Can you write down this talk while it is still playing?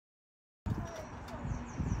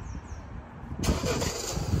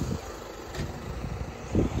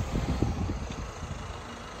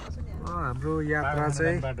हाम्रो यात्रा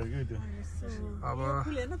चाहिँ अब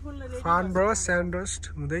फार्नब्रस स्यान्डस्ट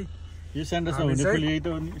हुँदै यो स्यान्डस्टमा हुने फुल यही त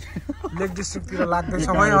हो नि लेक डिस्ट्रिक्टतिर लाग्दैछ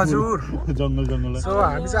भाइ हजुर जंगल सो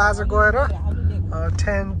हामी चाहिँ आज गएर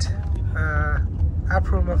टेन्ट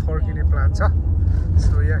अप्रिलमा फर्किने प्लान छ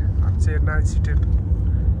सो यहाँ हामी चाहिँ नाइट सिटेड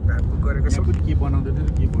भ्यान बुक गरेको छौँ के बनाउँदै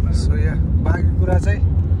थियो के बनाउँछ सो यहाँ बाँकी कुरा चाहिँ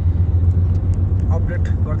अपडेट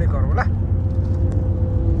गर्दै गरौँ होला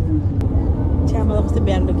छ्यामा कस्तो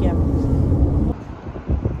बिहानको क्या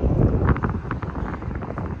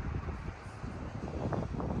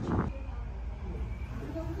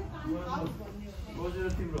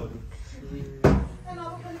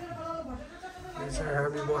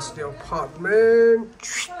हामी बस्ने अपार्टमेन्ट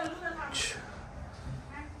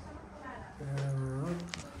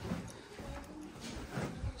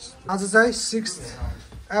आज चाहिँ 6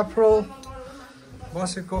 अप्रिल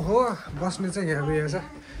बसेको हो बस्ने चाहिँ यहाँ यो छ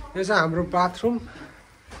यो चाहिँ हाम्रो बाथरुम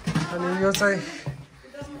अनि यो चाहिँ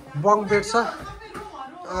बङ्क बेड छ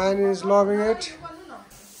and is loving it.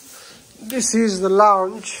 This is the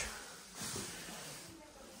lounge.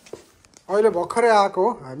 अहिले भर्खरै आएको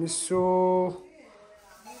हो हामी so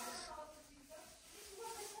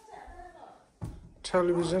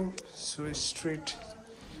television so street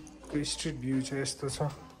view चाहिँ यस्तो छ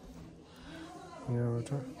यहाँबाट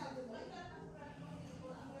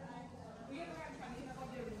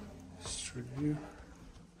स्ट्रिट भ्यू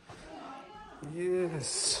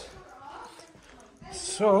यस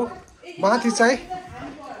सो माथि चाहिँ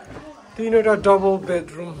 3वटा डबल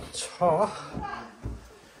बेडरुम छ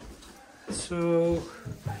सो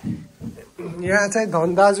यहाँ चाहिँ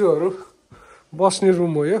धनदाजुहरू बस्ने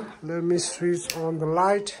रुम हो यो let me switch on the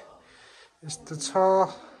light यस्तो छ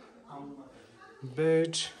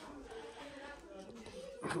bed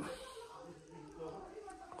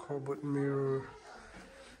cupboard mirror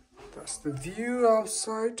that's the view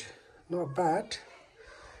outside not bad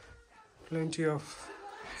plenty of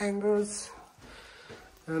hangers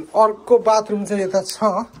and अर्को बाथरुम चाहिँ यता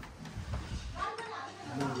छ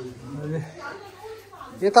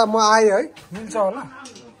यता म आएँ है मिल्छ होला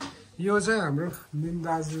यो चाहिँ हाम्रो मिन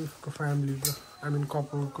दाजुको फ्यामिलीको आई मिन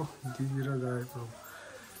कपलको दिदी र दाइको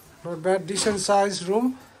not bad decent size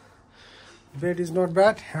room bed is not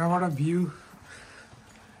bad यहाँबाट भ्यू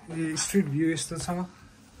स्ट्रिट भ्यू यस्तो छ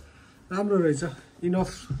राम्रो रहेछ इनफ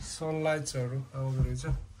सनलाइट्सहरू आउँदो रहेछ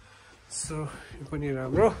सो यो पनि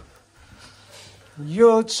राम्रो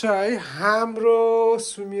यो चाहिँ हाम्रो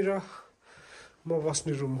सुमी र म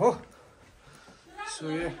बस्ने रुम हो सो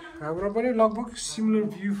यो हाम्रो पनि लगभग सिमिलर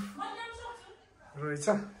भ्यू रहेछ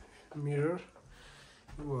मिरर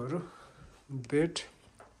ऊहरू बेड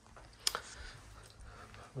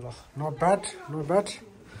ल नट ब्याड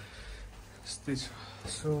यस्तै छ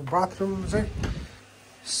सो बाथरुम चाहिँ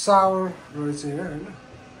सावर रहेछ यहाँ होइन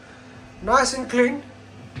nice and clean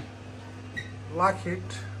like it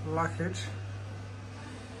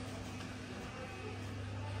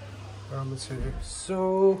राम्रो छ सो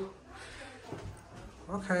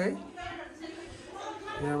okay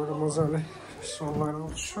यहाँबाट मजाले sunlight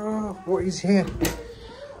आउँछ what is here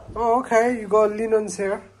oh okay you got linens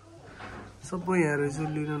here सबै यहाँ रहेछ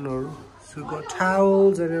लिननहरू so you got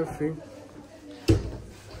towels and everything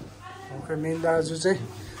okay main दाजु चाहिँ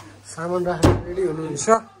सामान राख्न रेडी हुनुहुन्छ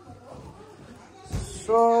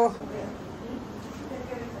so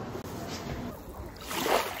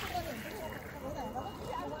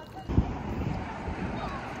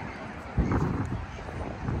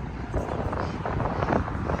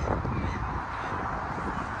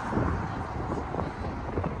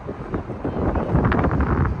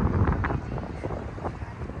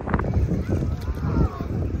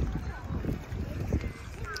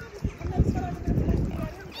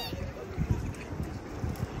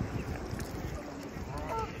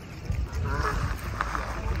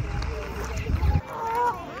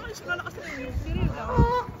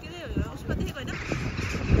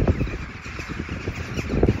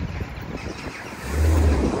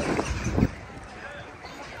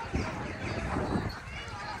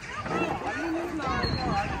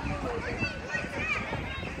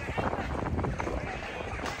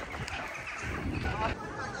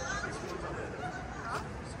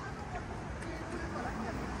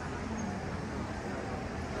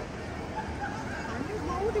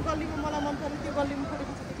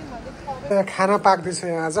खाना पाक्दैछ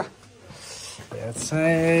यहाँ आज यहाँ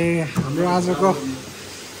चाहिँ हाम्रो आजको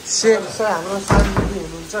सेफ चाहिँ हाम्रो साथी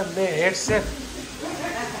हुनुहुन्छ हेड सेफ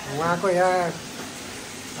उहाँको यहाँ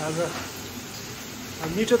आज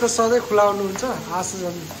मिठो त सधैँ खुलाउनुहुन्छ आशा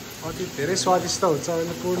झन् अति धेरै स्वादिष्ट हुन्छ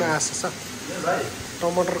अहिले पूर्ण आशा छ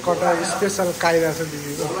टमाटर कटा स्पेसल काइदा छ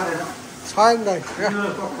दिदीको छ नि दाइ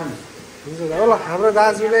हुन्छ ल हाम्रो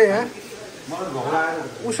दाजुले यहाँ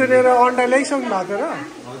उसिनेर अन्डा ल्याइसक्नु भएको र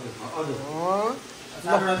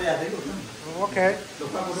ओके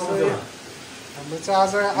हाम्रो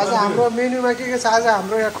चाहिँ आज हाम्रो मेन्युमा के छ आज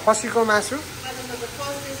हाम्रो यहाँ खसीको मासु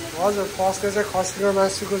हजुर फर्स्टले चाहिँ खसीको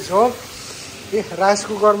मासुको झोल राइस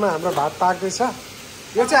कुकरमा हाम्रो भात पाक्दैछ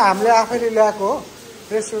यो चाहिँ हामीले आफैले ल्याएको हो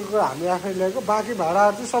प्रेसर कुकर हामीले आफैले ल्याएको बाँकी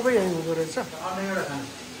भाँडाहरू चाहिँ सबै यहीँ हुँदो रहेछ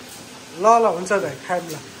ल हुन्छ दाइ खाइद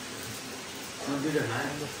ल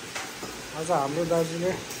आज हाम्रो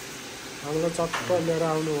दाजुले हामीलाई चट्ट लिएर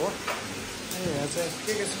आउनु हो यहाँ चाहिँ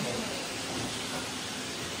के छ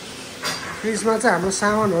फ्रिजमा चाहिँ हाम्रो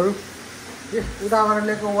सामानहरू उताबाट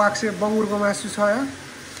ल्याएको वाक्से बङ्गुरको मासु छ यहाँ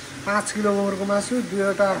 5 किलो बङ्गुरको मासु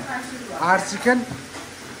 2वटा हार्ड चिकन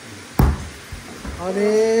अनि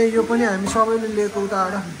यो पनि हामी सबैले लिएको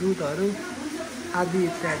उताबाट दुधहरू आदि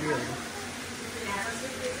इत्यादिहरू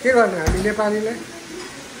के गर्ने हामी नेपालीले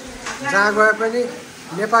जहाँ गए पनि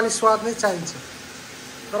नेपाली स्वाद नै चाहिन्छ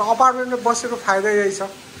तर अपार्टमेन्टमा बसेको फाइदा यही छ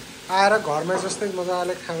आएर घरमा जस्तै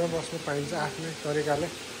मजाले खाना बस्नु पाइन्छ आफ्नै तरिकाले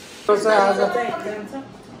चाहिँ आज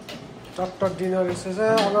टक्क डिनर यस्तो छ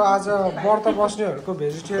अब आज व्रत बस्नेहरूको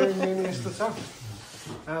भेजिटेरियन मेन्यु यस्तो छ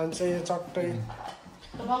अनि चाहिँ यो चट्टै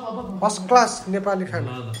फर्स्ट क्लास नेपाली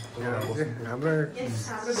खाना हाम्रो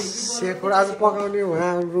सेफहरू आज पकाउने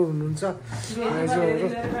उहाँहरू हुनुहुन्छ दाजुहरू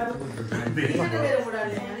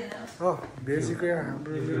हो भेजीको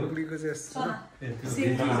हाम्रो मेरो बुढीको चाहिँ यस्तो छ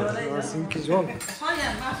सिन्की झोल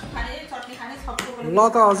ल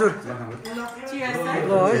त हजुर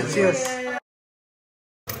ल है चियर्स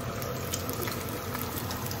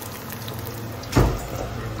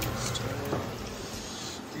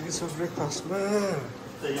के छ ब्रेकफास्टमा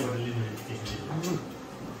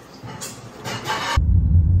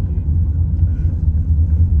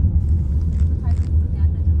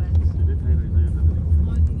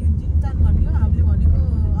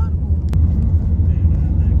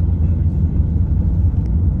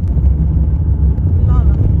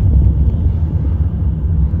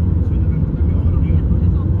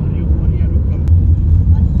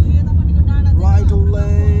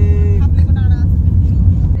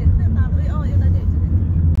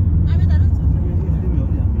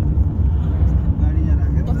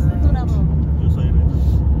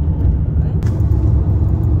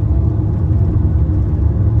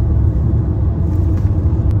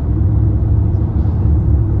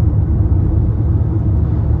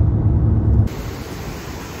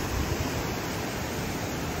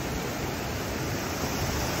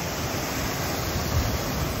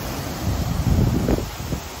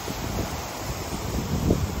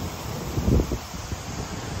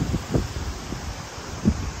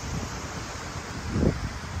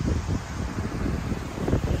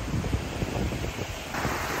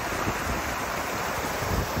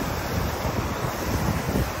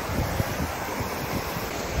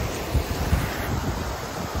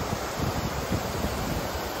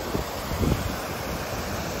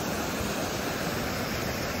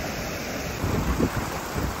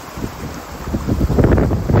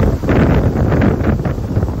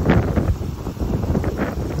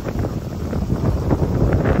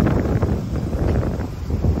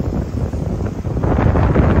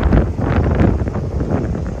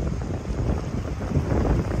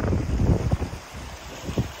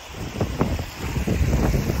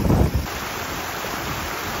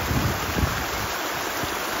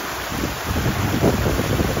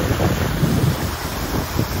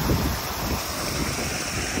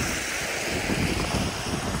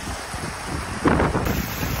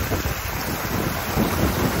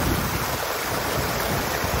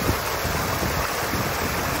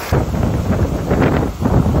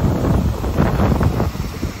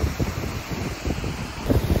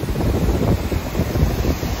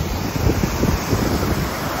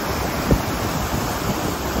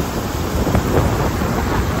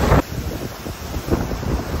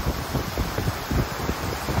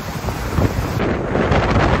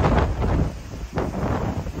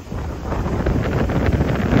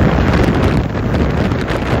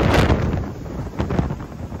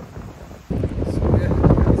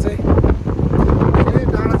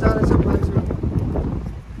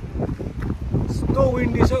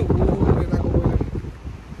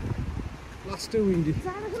विन्डी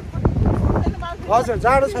हजुर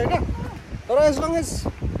जाडो छैन तर एज लङ एज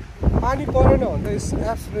पानी परेन भने त इट्स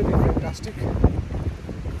एब्सोल्युटली फ्यान्टास्टिक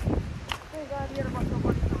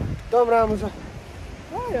एकदम राम्रो छ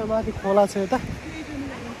यहाँ माथि खोला छ यता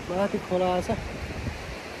माथि खोला छ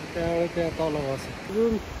त्यहाँबाट त्यहाँ तल बस्छ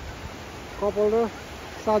जुन कपाल र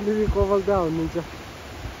साथी कपाल त्यहाँ हुनुहुन्छ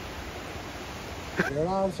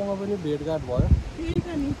भेडाहरूसँग पनि भेटघाट भयो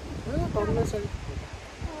टन्नै छ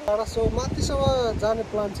तर सो माथिसम्म जाने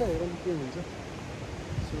प्लान छ हेरौँ के हुन्छ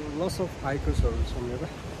सो लस अफ हाइकर्सहरू छ मेरो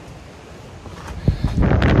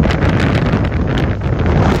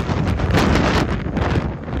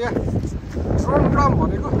ड्रोन उडाउँ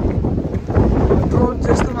भनेको ड्रोन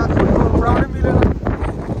त्यस्तो मात्र ड्रोन उडाउनै मिलेन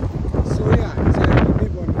सो यहाँ हामी चाहिँ हिँड्नै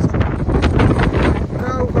पर्ने छ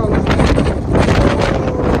कहाँ उकालो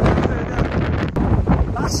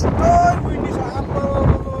लास्टै विन्डी छ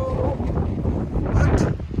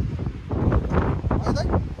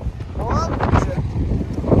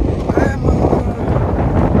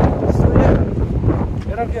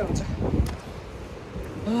आम्मा के हुन्छ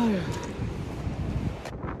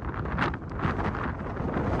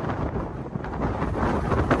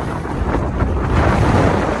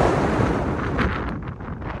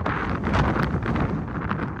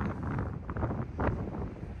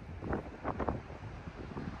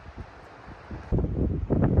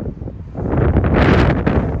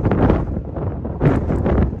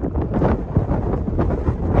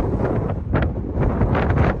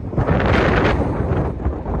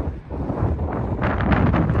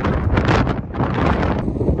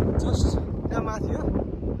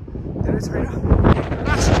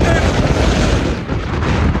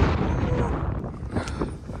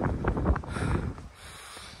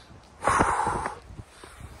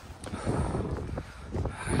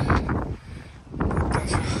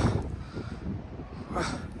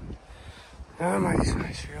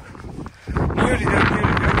Nearly there.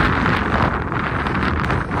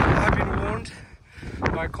 I've been warned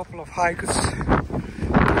by a couple of hikers.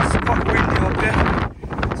 It's quite windy up there,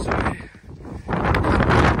 so we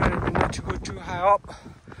need to go too high up.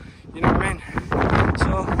 You know what I mean?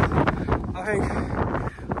 So I think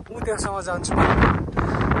udyasama janchu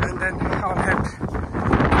and then I'll head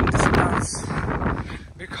on this path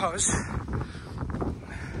because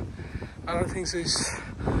I don't think so it's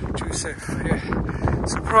too safe. Yeah.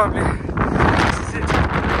 So probably this is it.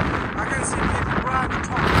 I can see people right at the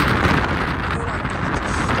top. They're like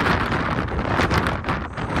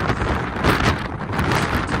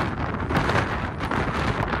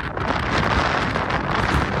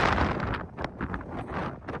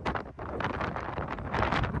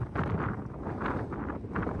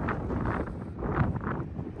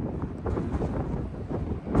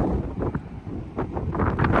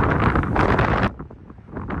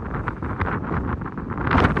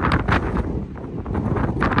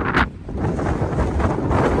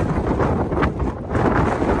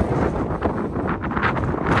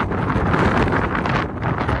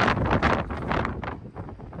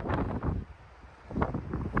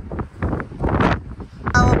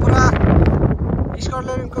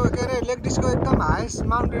lake disco एकदम heist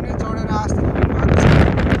माउन्टेनै चढेर आस्ते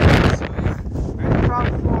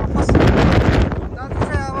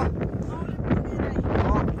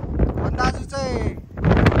दाजु चाहिँ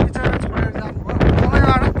किचनमा छोडेर जानुभयो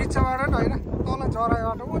तलैबाट किचनबाट नि होइन तल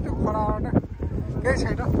जराइबाट ऊ त्यो खोलाबाट केही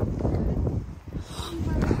छैन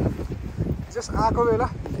जस आएको बेला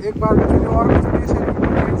एक बाटो चाहिँ अर्कोचोटि यसरी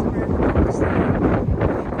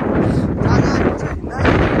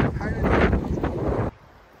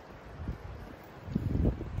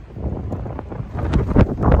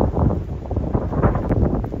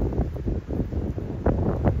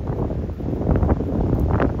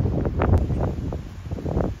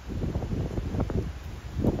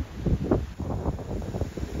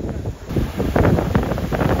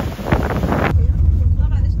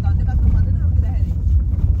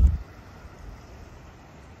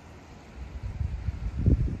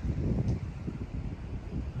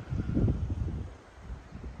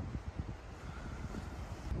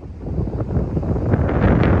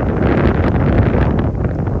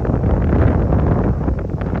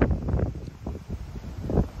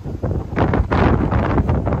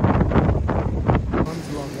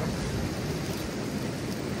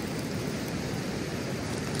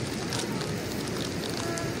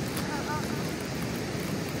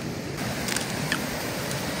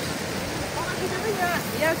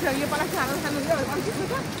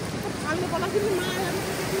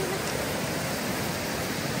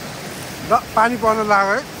पानी पर्न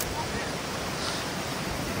लाग्यो है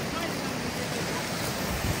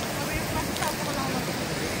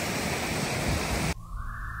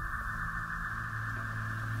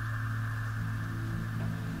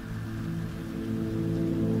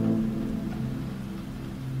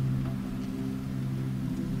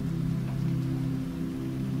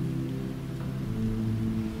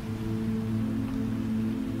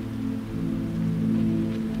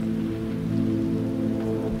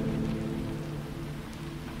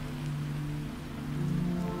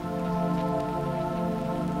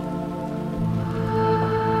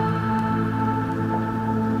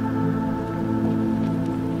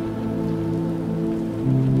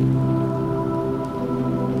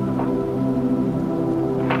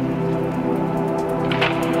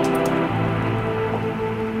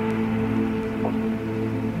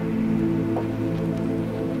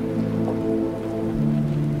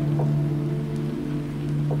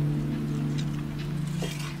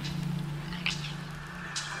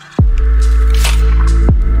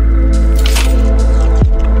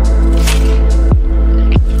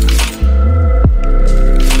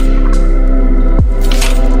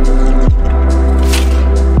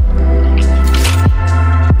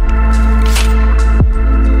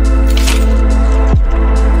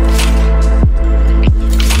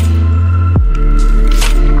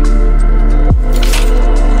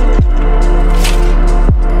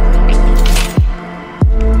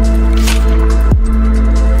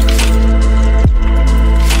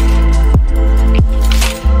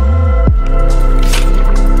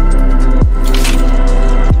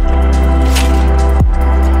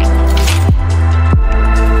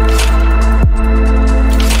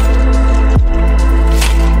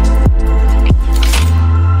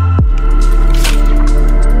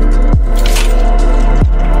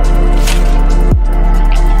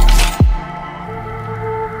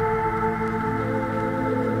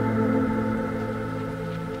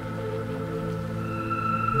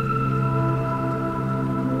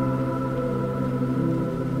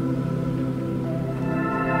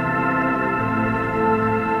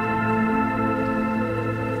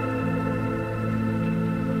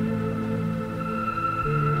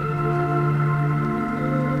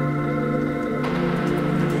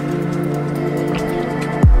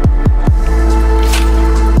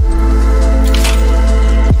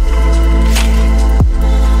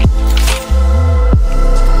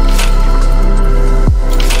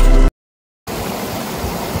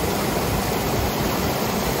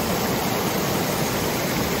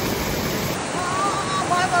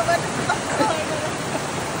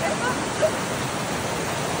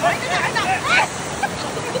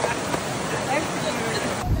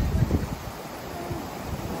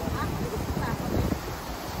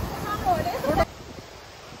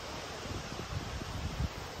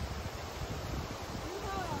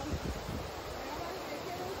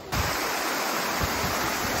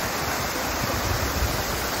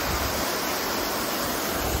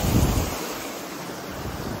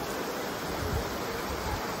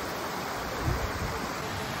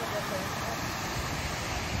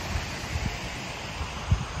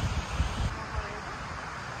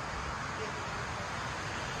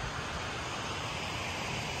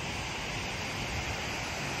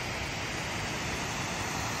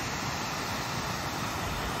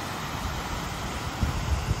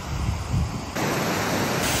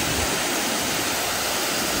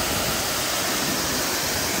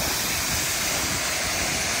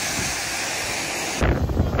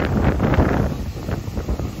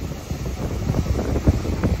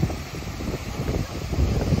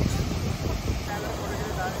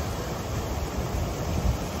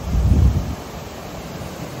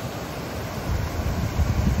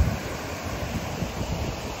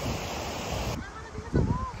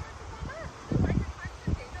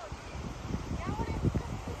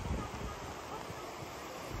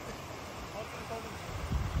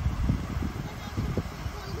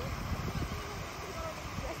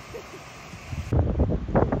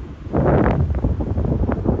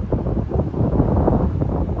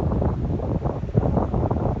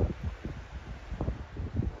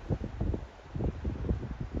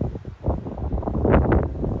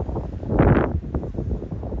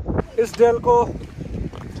इस्डेलको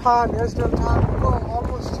एसडेल टार्नको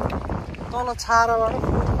अलमोस्ट तल छाराबाट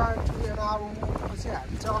 45 एन आउपछि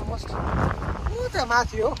हामी चाहिँ अलमोस्ट त्यहाँ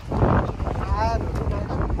माथि हो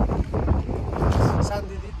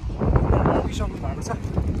शान्ति दिदी पुगिसक्नु भएको छ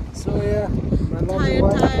सो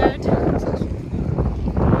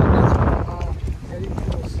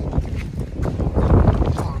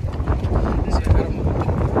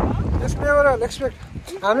एक्सपेक्ट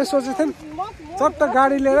हामीले सोचेको थियौँ चट्ट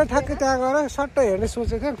गाडी लिएर ठ्याक्कै त्यहाँ गएर सट्ट हेर्ने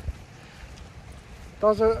सोचेको थियौँ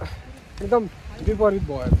तर चाहिँ एकदम विपरीत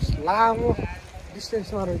भयो लामो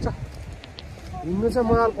डिस्टेन्समा रहेछ हिँड्नु चाहिँ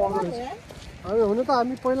मजाले पर्दो रहेछ अब हुन त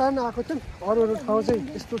हामी पहिला पनि आएको थियौँ अरू ठाउँ चाहिँ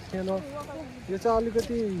त्यस्तो थिएन यो चाहिँ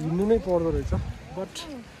अलिकति हिँड्नु नै पर्दो रहेछ बट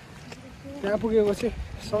त्यहाँ पुगेपछि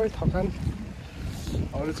सबै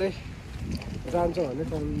थकानहरू चाहिँ जान्छ भन्ने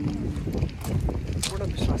पूर्ण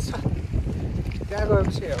विश्वास छ त्यहाँ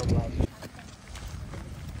गएपछि हेरौँला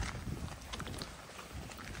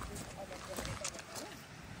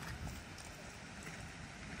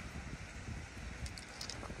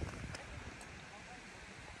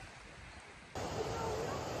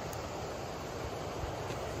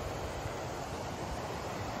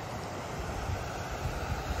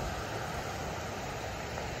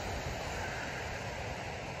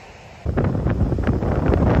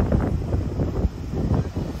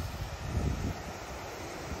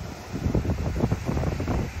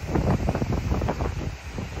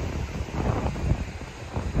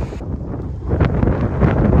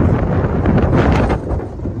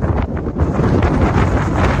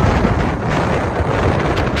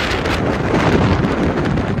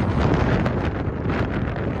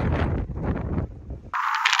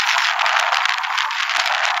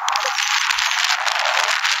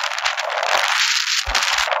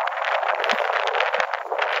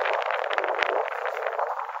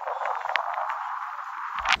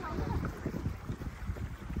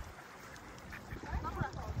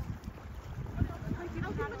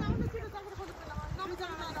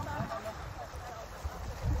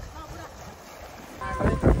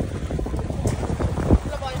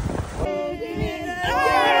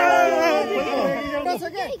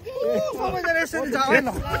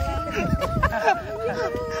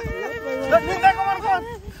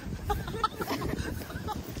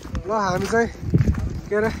ल हामी चाहिँ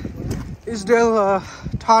के अरे इस्डेल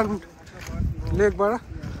टार्न लेकबाट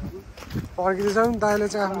फर्किँदैछौँ दाइले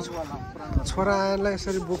चाहिँ आफ्नो छोरा आयनलाई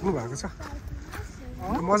यसरी बोक्नु भएको छ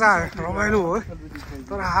मजा आयो रमाइलो हो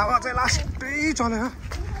तर हावा चाहिँ लास्टै चल्यो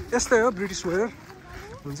यस्तै हो ब्रिटिस वेदर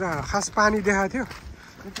हुन्छ खास पानी देखाएको थियो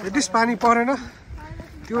एटलिस्ट पानी परेन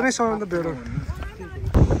त्यो नै सबैभन्दा बेटर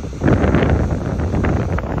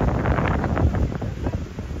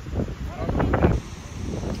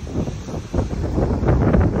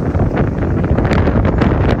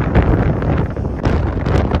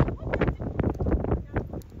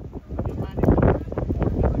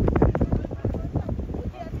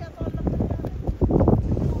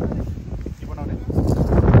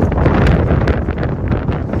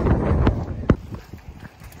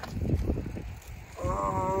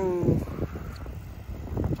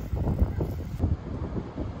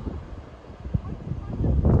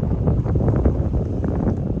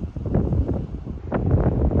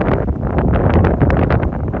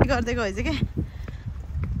गर्दै गएछ के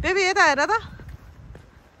बेबी यता हेर त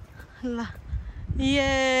ल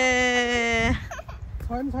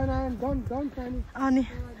अनि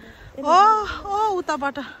ओ ओ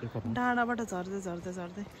उताबाट डाँडाबाट झर्दै झर्दै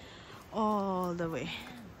झर्दै अल द वे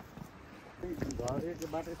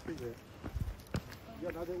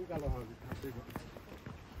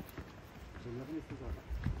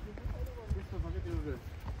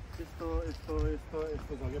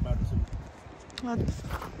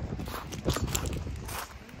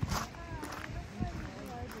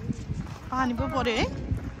पानी पो पर्यो है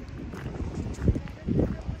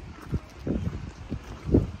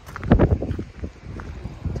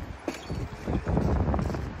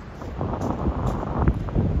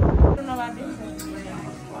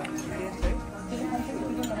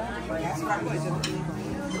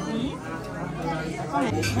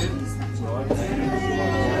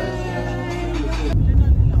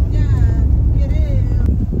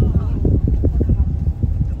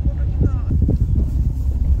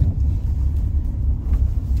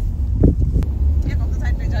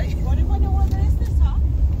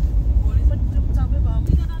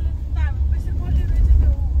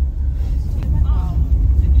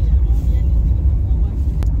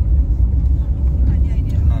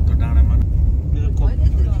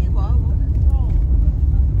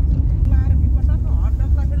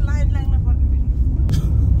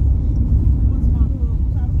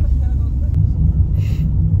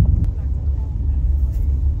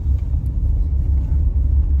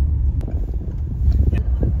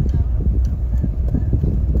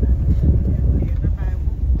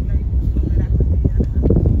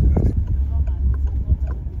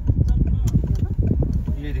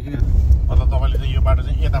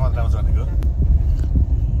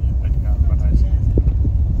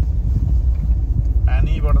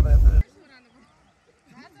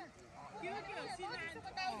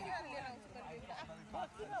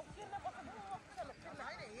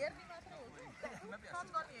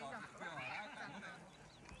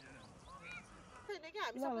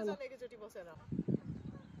हामी सबैजना एकैचोटि बसेर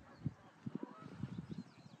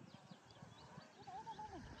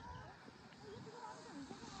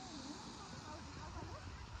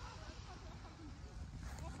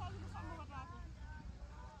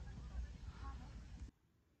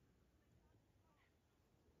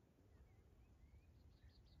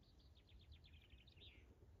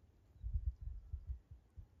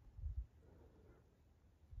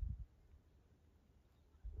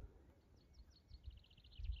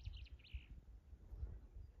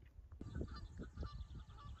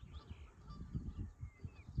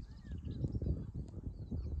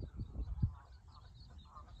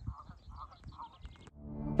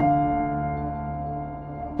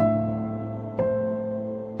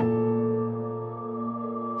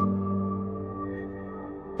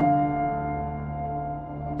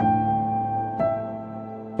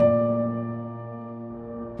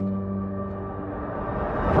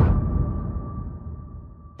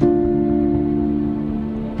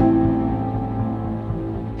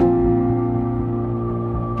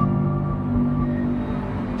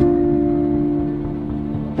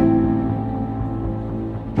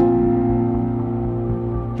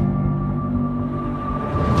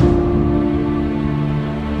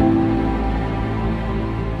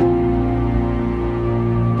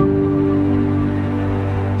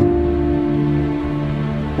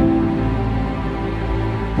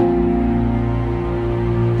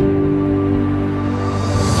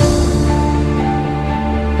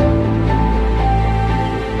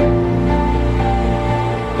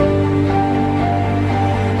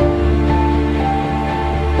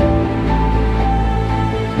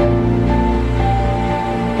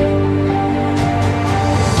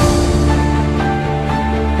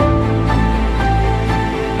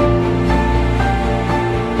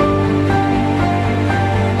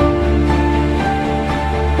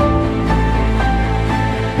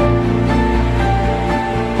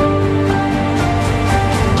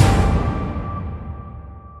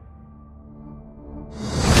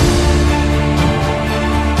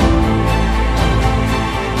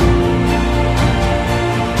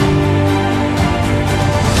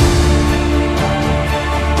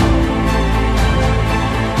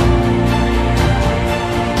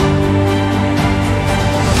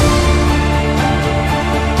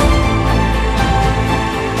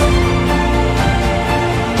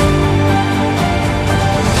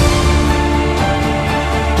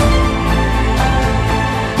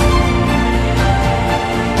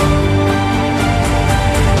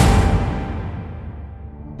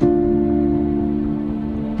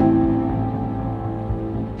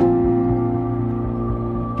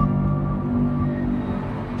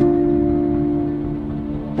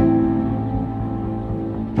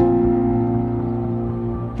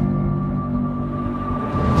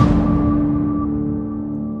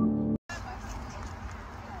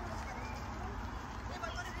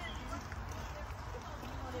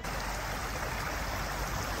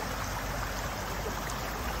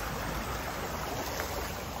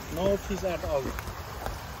No fish at all.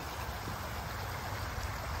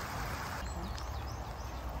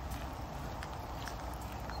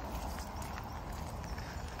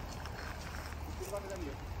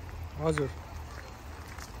 हजुर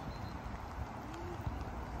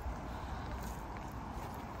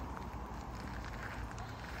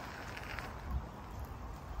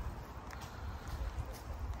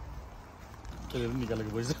त्यसले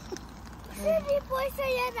निकालेको पैसा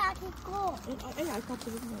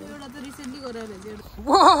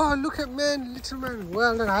Whoa, look at man, little man.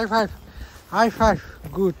 Well done, high five. High five,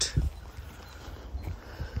 good.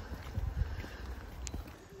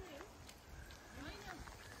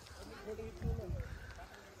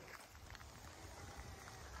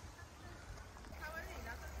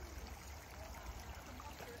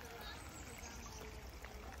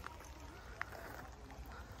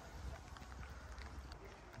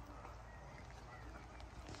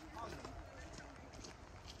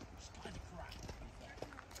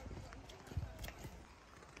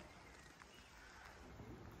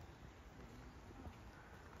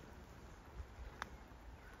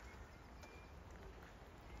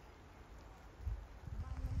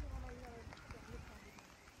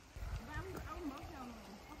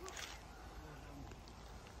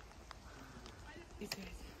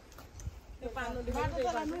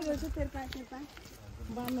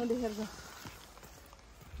 Bano देखेर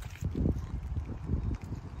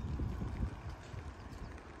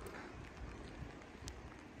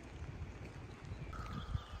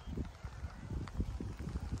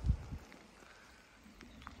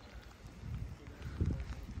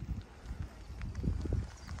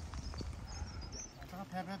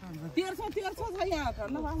 1300 छ यहाँ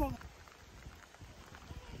धर्न बाबा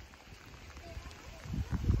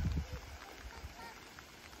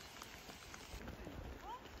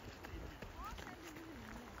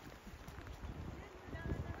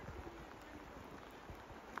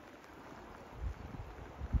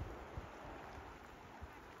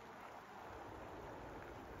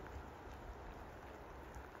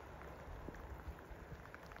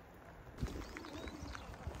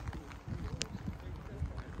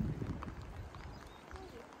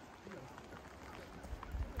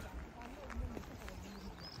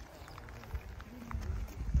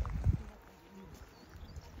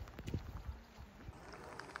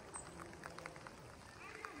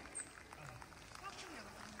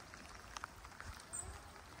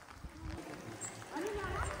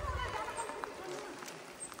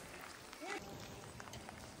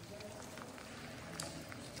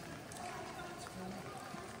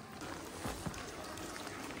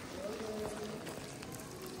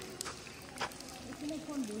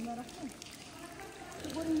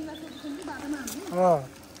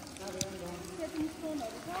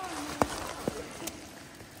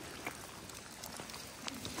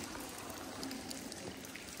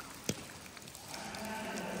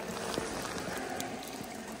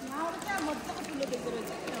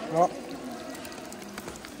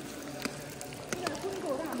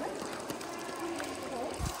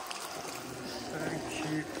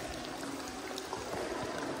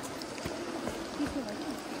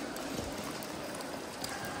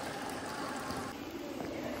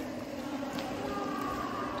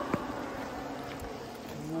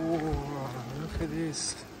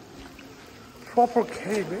This proper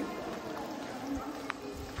cave, eh?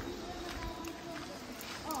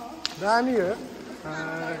 Down here,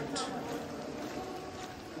 and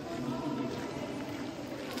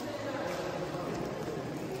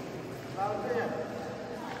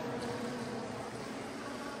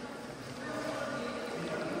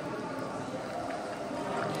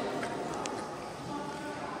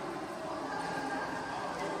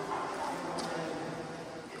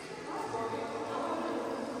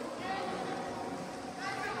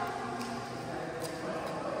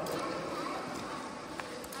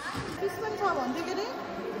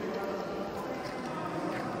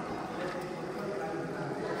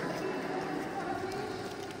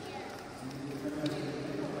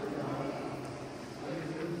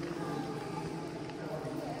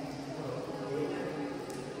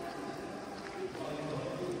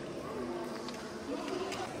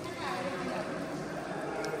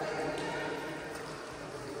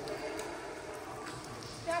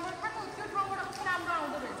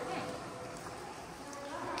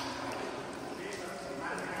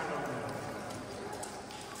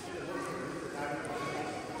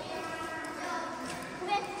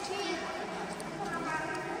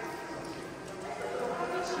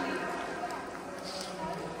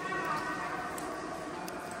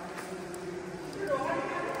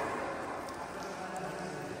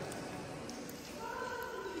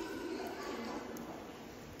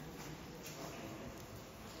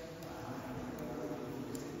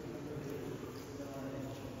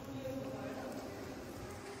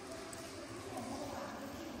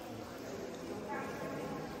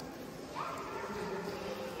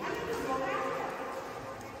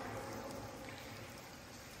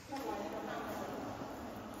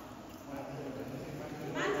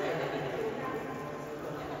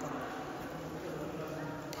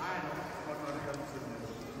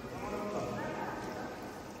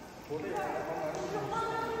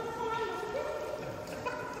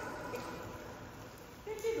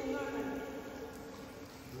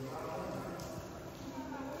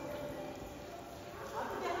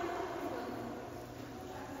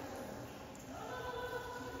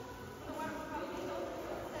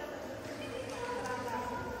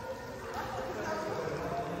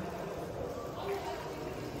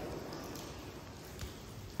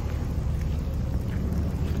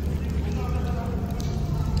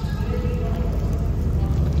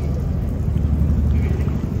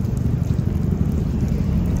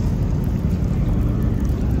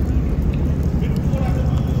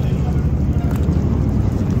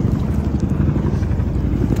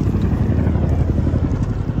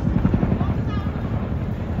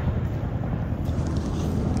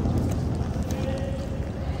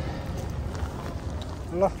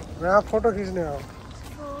यहाँ फोटो खिच्ने हो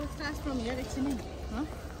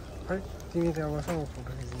खै तिमी त्यहाँ बस म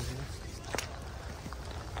फोटो खिचिदिन्छु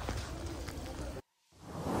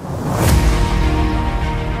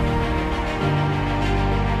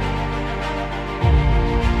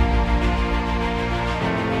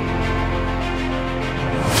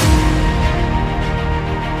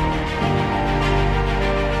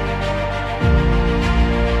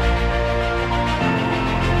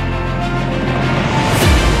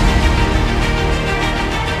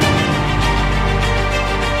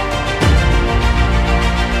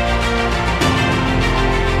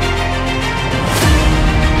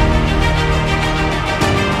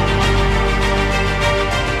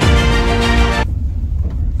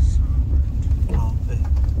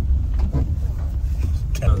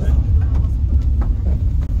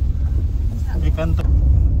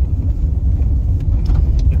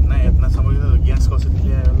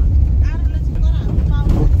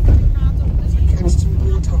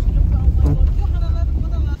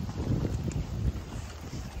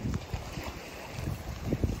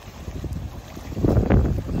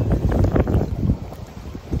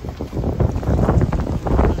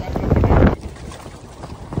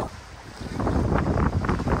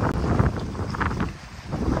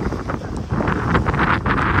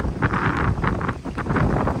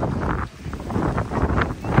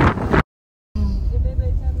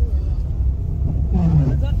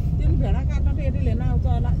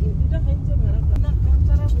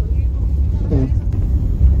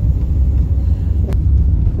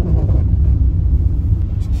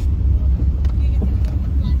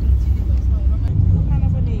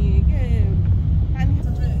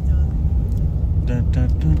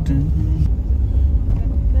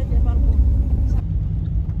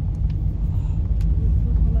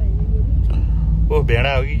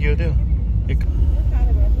भेडा हो कि के हो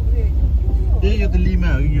त्यो यो त लिमा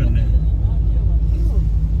हो कि के भन्ने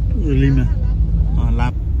लिमा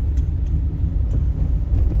लाप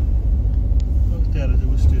त्यहाँ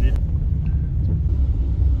चाहिँ उस्तो एरिया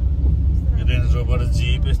रेन्ज रोभर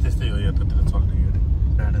जिप यस्तै हो यतातिर चल्ने यो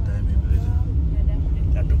डाँडा दामी रहेछ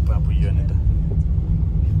त्यहाँ टुप्पा पुग्यो नि त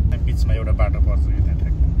त्यहाँ बिचमा एउटा बाटो पर्छ कि त्यहाँ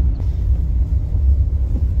ठ्याक्क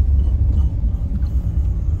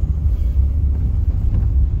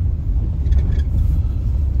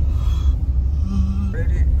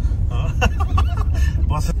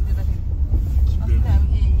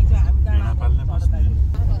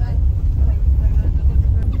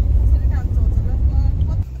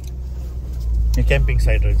क्याम्पिङ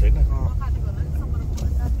साइट रहेछ होइन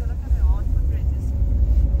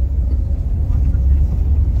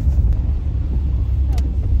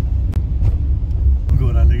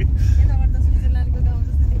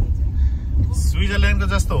स्विजरल्यान्डको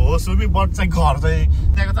जस्तो हो सुबी बट चाहिँ घर चाहिँ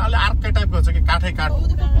त्यहाँको चाहिँ अलि अर्कै टाइपको छ कि काठै काठ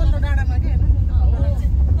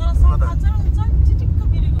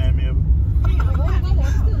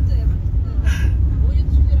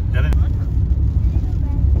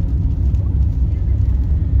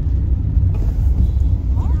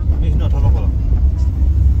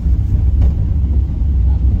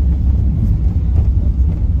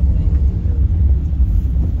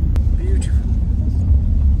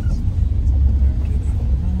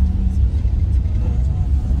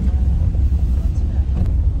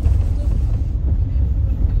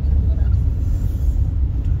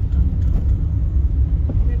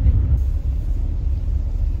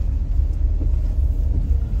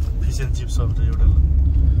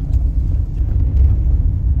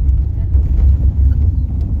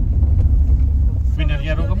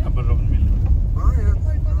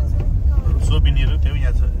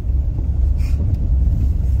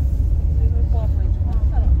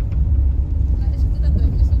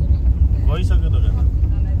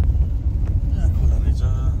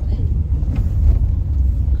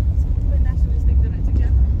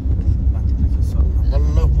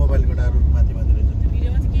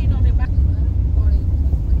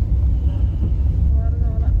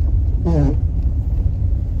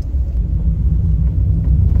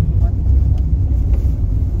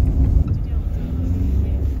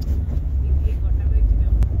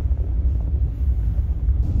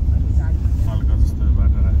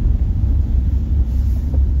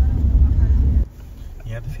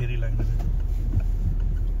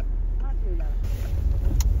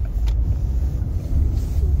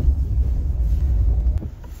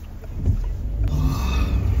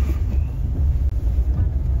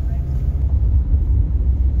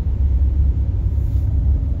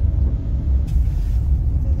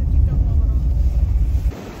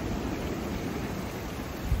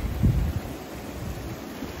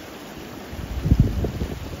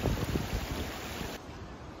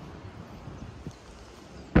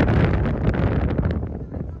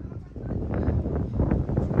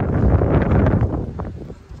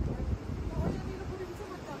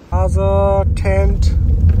आज 10th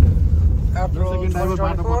April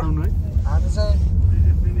 2024 हामी चाहिँ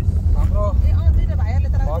हाम्रो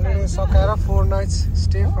हलिडे सकाएर 4 nights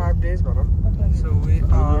stay 5 days भनौँ so we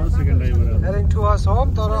are heading towards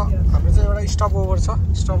home तर हाम्रो चाहिँ एउटा स्टप ओभर छ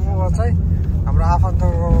स्टप ओभर चाहिँ हाम्रो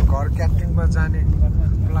आफन्तको घर क्याम्पिङमा जाने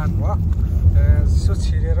प्लान भयो यसो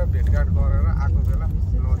छिरेर भेटघाट गरेर आएको बेला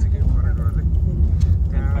नजिकै परेको अहिले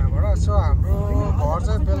त्यहाँबाट सो हाम्रो घर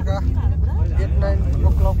चाहिँ बेलुका 8-9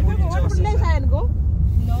 o'clock पुगिन्छ